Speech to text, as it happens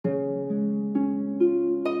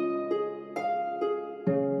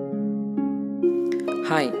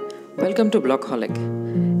Hi, welcome to Blockholic.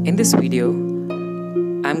 In this video,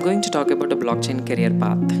 I'm going to talk about a blockchain career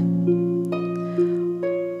path.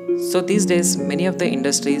 So these days, many of the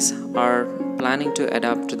industries are planning to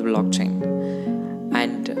adapt to the blockchain,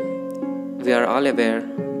 and we are all aware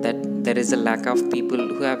that there is a lack of people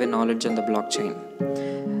who have a knowledge on the blockchain.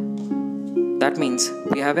 That means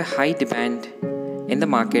we have a high demand in the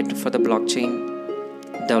market for the blockchain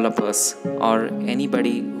developers or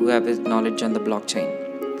anybody who have a knowledge on the blockchain.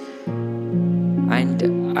 And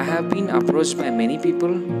I have been approached by many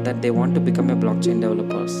people that they want to become a blockchain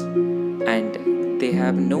developers and they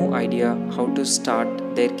have no idea how to start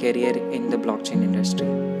their career in the blockchain industry.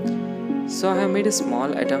 So I have made a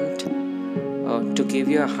small attempt to give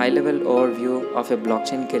you a high level overview of a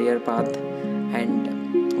blockchain career path and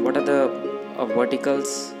what are the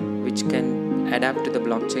verticals which can adapt to the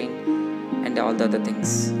blockchain and all the other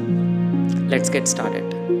things. Let's get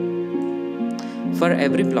started. For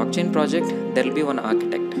every blockchain project, there will be one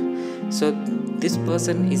architect. So this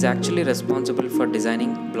person is actually responsible for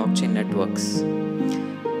designing blockchain networks.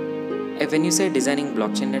 When you say designing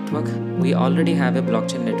blockchain network, we already have a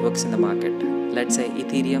blockchain networks in the market. Let's say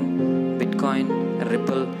Ethereum, Bitcoin,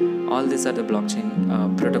 Ripple, all these are the blockchain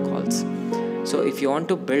protocols. So if you want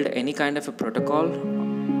to build any kind of a protocol,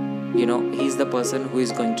 he's the person who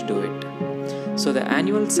is going to do it. So the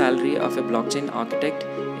annual salary of a blockchain architect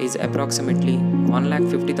is approximately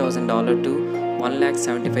 $150,000 to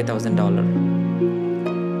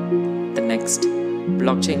 $175,000. The next,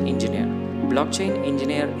 blockchain engineer. Blockchain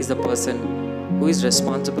engineer is the person who is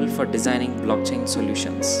responsible for designing blockchain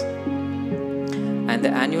solutions. And the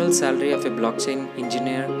annual salary of a blockchain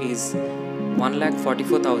engineer is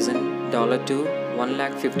 $144,000 to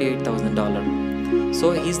 $158,000.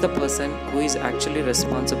 So he's the person who is actually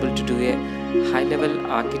responsible to do a high-level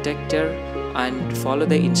architecture and follow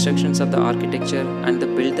the instructions of the architecture and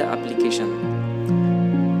build the application.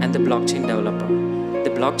 And the blockchain developer. The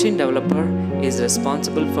blockchain developer is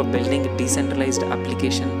responsible for building a decentralized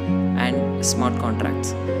application and smart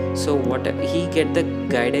contracts. So he get the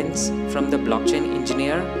guidance from the blockchain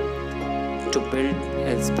engineer to build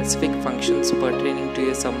specific functions pertaining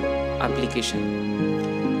to some application.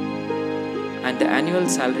 And the annual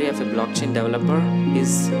salary of a blockchain developer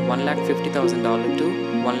is $150,000 to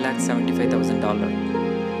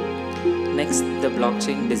 $175,000. Next, the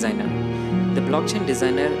blockchain designer. The blockchain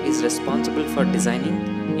designer is responsible for designing,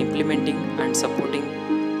 implementing, and supporting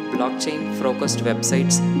blockchain-focused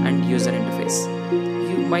websites and user interface.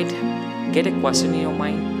 You might get a question in your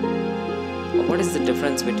mind: what is the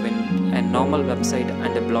difference between a normal website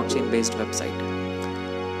and a blockchain-based website?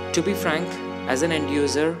 To be frank, as an end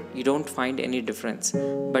user, you don't find any difference,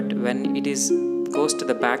 but when it goes to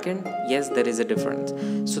the backend, yes, there is a difference.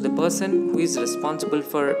 So the person who is responsible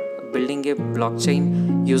for building a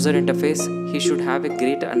blockchain user interface, he should have a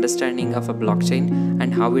great understanding of a blockchain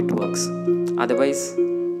and how it works. Otherwise,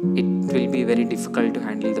 it will be very difficult to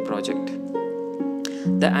handle the project.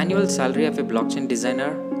 The annual salary of a blockchain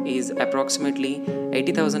designer is approximately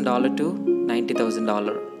 $80,000 to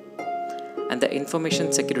 $90,000. And the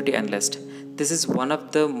information security analyst. This is one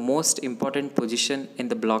of the most important position in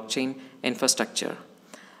the blockchain infrastructure.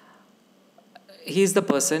 He is the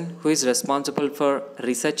person who is responsible for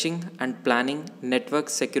researching and planning network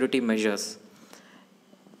security measures.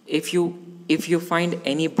 If you find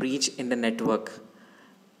any breach in the network,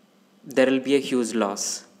 there will be a huge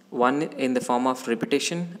loss. One in the form of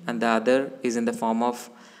reputation and the other is in the form of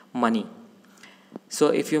money. So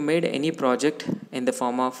if you made any project in the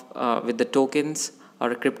form of with the tokens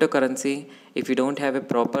or a cryptocurrency, if you don't have a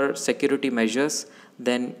proper security measures,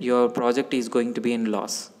 then your project is going to be in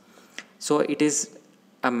loss. So it is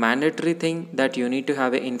a mandatory thing that you need to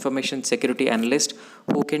have an information security analyst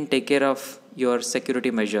who can take care of your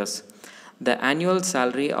security measures. The annual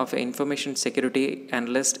salary of an information security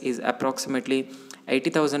analyst is approximately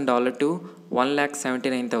 $80,000 to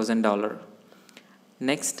 $179,000.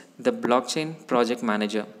 Next, the blockchain project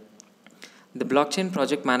manager. The blockchain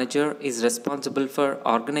project manager is responsible for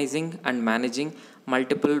organizing and managing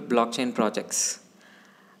multiple blockchain projects.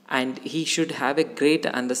 And he should have a great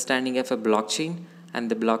understanding of a blockchain and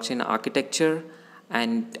the blockchain architecture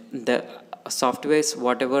and the softwares,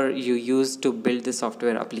 whatever you use to build the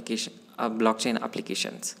software application, blockchain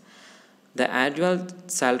applications. The annual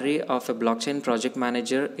salary of a blockchain project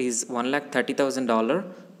manager is $130,000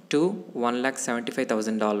 to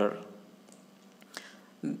 $175,000.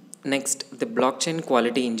 Next, the blockchain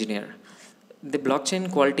quality engineer. The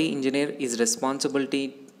blockchain quality engineer is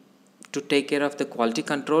responsibility to take care of the quality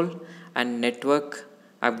control and network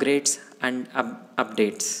upgrades and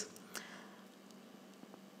updates.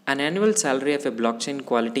 An annual salary of a blockchain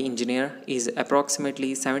quality engineer is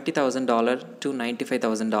approximately $70,000 to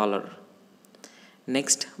 $95,000.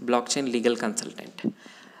 Next, blockchain legal consultant.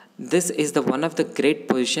 This is the one of the great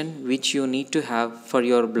position which you need to have for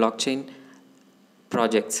your blockchain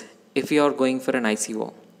projects if you are going for an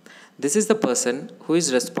ICO. This is the person who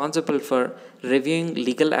is responsible for reviewing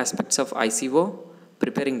legal aspects of ICO,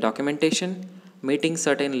 preparing documentation, meeting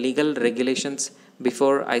certain legal regulations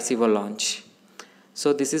before ICO launch.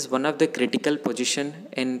 So this is one of the critical position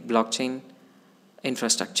in blockchain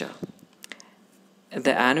infrastructure.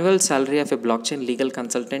 The annual salary of a blockchain legal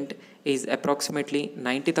consultant is approximately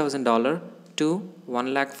 $90,000 to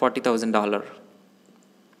 $140,000.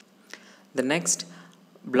 The next,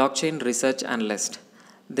 blockchain research analyst.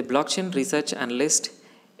 The blockchain research analyst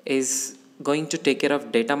is going to take care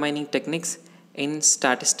of data mining techniques in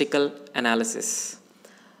statistical analysis.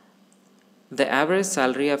 The average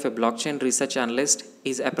salary of a blockchain research analyst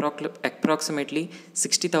is approximately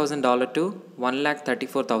 $60,000 to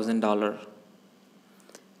 $134,000.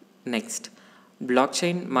 Next,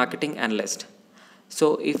 blockchain marketing analyst.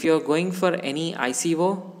 So if you're going for any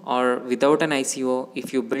ICO or without an ICO,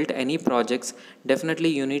 if you build any projects, definitely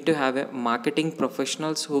you need to have a marketing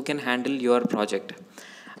professionals who can handle your project.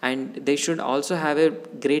 And they should also have a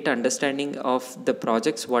great understanding of the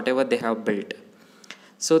projects, whatever they have built.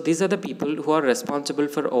 So these are the people who are responsible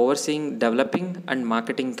for overseeing developing and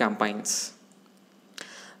marketing campaigns.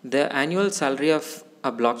 The annual salary of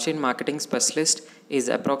a blockchain marketing specialist is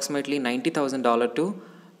approximately $90,000 to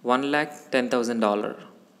 $110,000.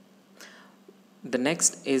 The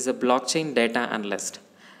next is a blockchain data analyst.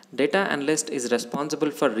 Data analyst is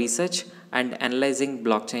responsible for research and analyzing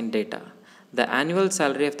blockchain data. The annual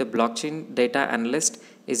salary of the blockchain data analyst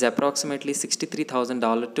is approximately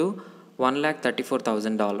 $63,000 to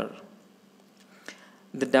 $134,000.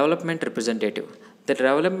 The development representative. The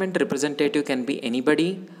development representative can be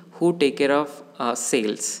anybody who take care of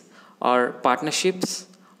sales or partnerships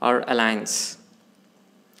or alliance.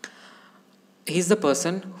 He is the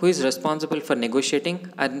person who is responsible for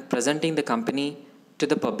negotiating and presenting the company to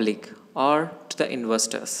the public or to the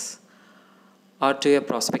investors or to your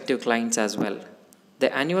prospective clients as well.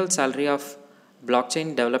 The annual salary of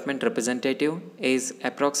blockchain development representative is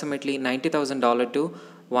approximately $90,000 to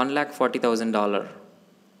 $140,000.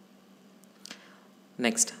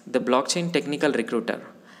 Next, the blockchain technical recruiter,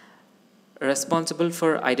 responsible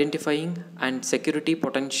for identifying and screen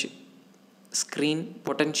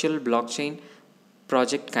potential blockchain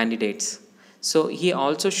project candidates. So he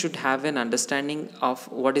also should have an understanding of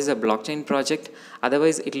what is a blockchain project.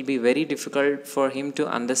 Otherwise, it will be very difficult for him to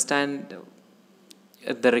understand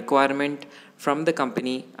the requirement from the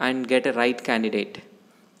company and get a right candidate.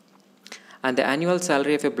 And the annual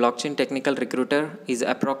salary of a blockchain technical recruiter is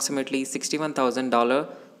approximately $61,000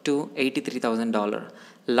 to $83,000.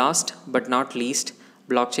 Last but not least,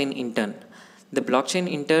 blockchain intern. The blockchain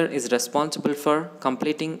intern is responsible for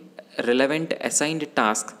completing relevant assigned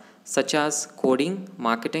tasks such as coding,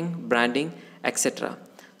 marketing, branding, etc.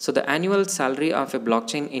 So the annual salary of a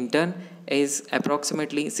blockchain intern is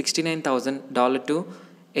approximately $69,000 to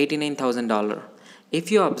 $89,000. If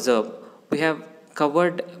you observe, we have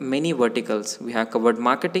covered many verticals. We have covered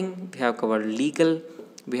marketing, we have covered legal,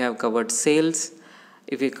 we have covered sales,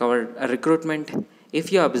 if we covered recruitment.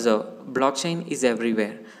 If you observe, blockchain is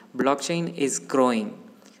everywhere. Blockchain is growing.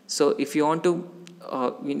 So if you want to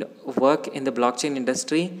work in the blockchain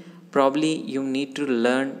industry, probably you need to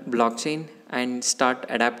learn blockchain and start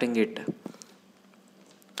adapting it.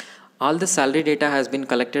 All the salary data has been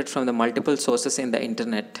collected from the multiple sources in the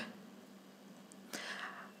internet.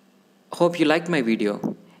 Hope you liked my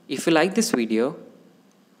video. If you like this video,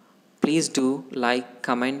 please do like,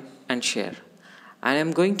 comment and share. I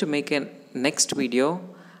am going to make a next video.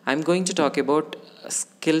 I'm going to talk about a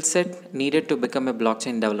skill set needed to become a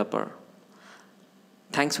blockchain developer.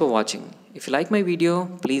 Thanks for watching. If you like my video,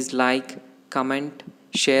 please like, comment,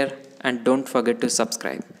 share and don't forget to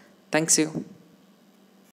subscribe. Thanks you.